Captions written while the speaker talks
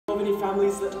many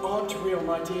families that aren't real,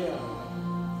 my dear.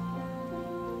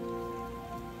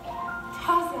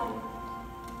 Tarzan.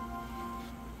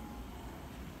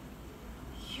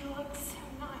 You look so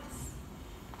nice.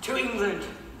 To England,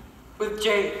 with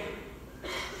Jade.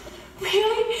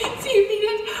 Really? Do you mean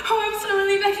it? Oh, I'm so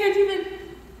relieved I can't even...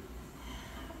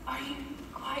 Are you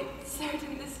quite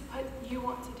certain this is what you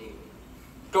want to do?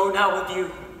 Go now with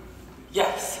you.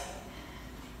 Yes.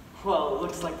 Well, it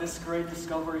looks like this great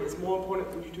discovery is more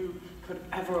important than you two could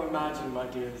ever imagine, my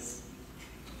dears.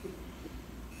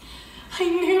 I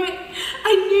knew it.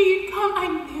 I knew you'd come. I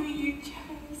knew you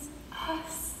chose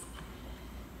us.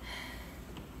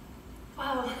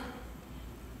 Well,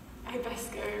 I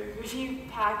best go review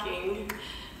packing,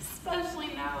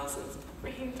 especially now since we're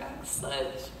bringing back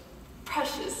such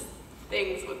precious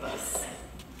things with us.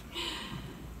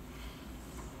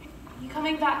 You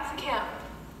coming back to camp?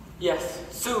 Yes,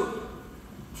 soon.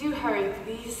 Do hurry,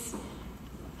 please.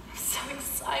 I'm so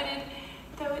excited,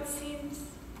 though it seems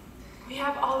we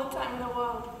have all the time in the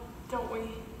world, don't we?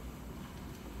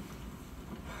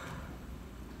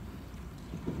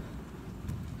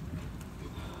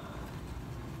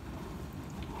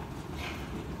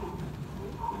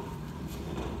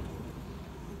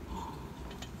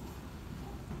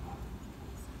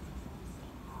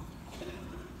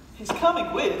 He's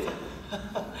coming with?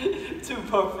 Too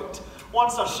perfect.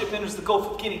 Once our ship enters the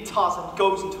Gulf of Guinea, Tarzan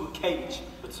goes into a cage.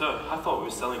 But sir, I thought we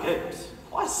were selling apes.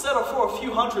 Why settle for a few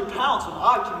 £100 when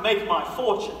I can make my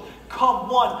fortune? Come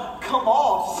one, come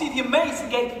all, to see the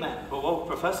amazing ape man. But what will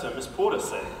Professor and Miss Porter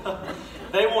say?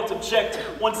 They won't object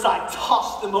once I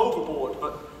toss them overboard.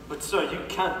 But sir, you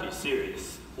can't be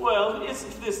serious. Well,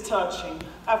 isn't this touching?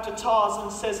 After Tarzan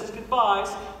says his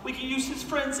goodbyes, we can use his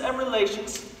friends and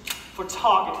relations for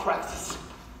target practice.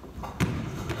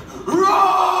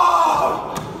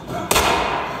 Roar!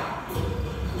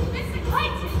 Mr.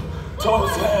 Clayton!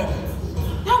 Tarzan!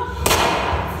 No!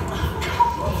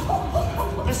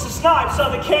 Mr. Snipes, are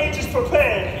the cages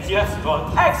prepared? Yes,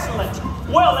 but... Excellent.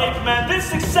 Well, Ape Man,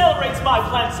 this accelerates my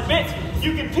plans a bit.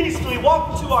 You can peacefully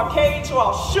walk into our cage or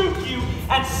I'll shoot you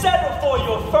and settle for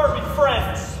your furry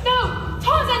friends. No!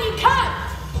 Tarzan, you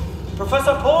can't!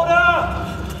 Professor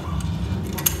Porter!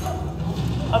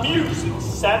 Amusing,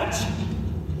 savage.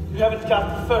 You haven't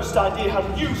got the first idea how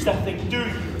to use that thing, do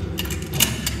you?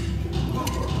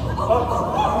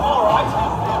 All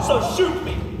right, so shoot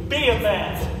me. Be a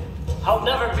man. I'll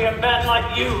never be a man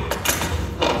like you.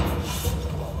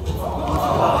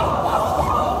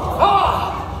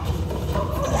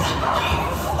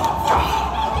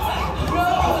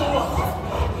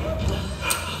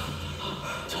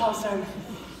 Tarzan,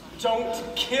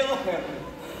 don't kill him.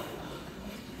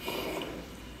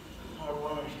 Our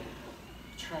word.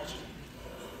 Tragedy.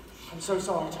 I'm so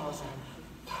sorry, Tarzan.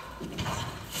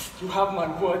 You have my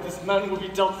word, this man will be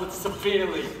dealt with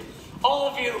severely. All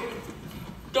of you,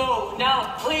 go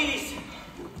now, please.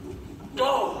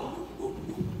 Go.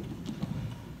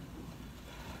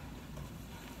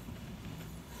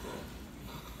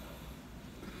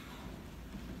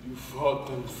 You fought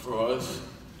them for us.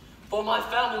 For my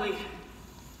family.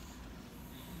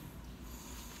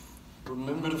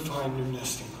 Remember to find new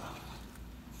nesting ground.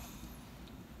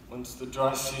 Once the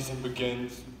dry season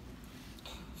begins,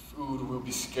 food will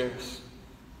be scarce.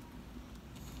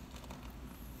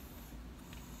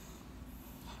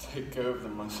 Take care of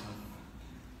them, my son.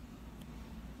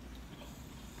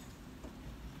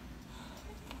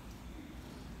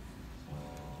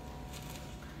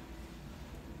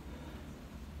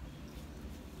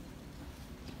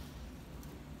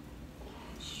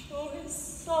 Sure as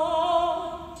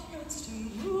sun turns to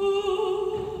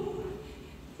moon,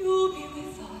 you'll be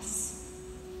with us,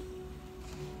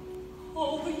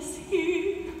 always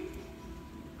here,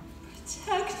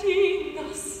 protecting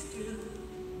us still.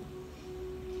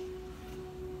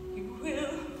 You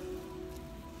will.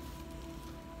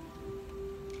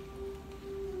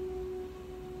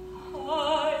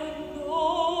 I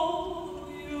know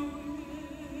you will.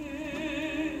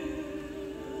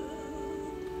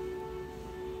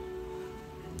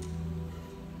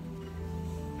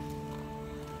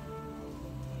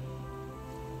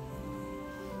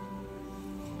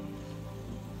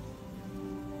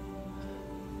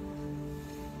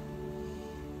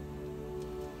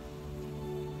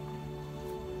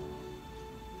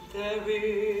 There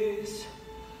is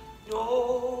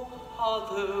no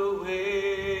other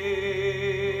way.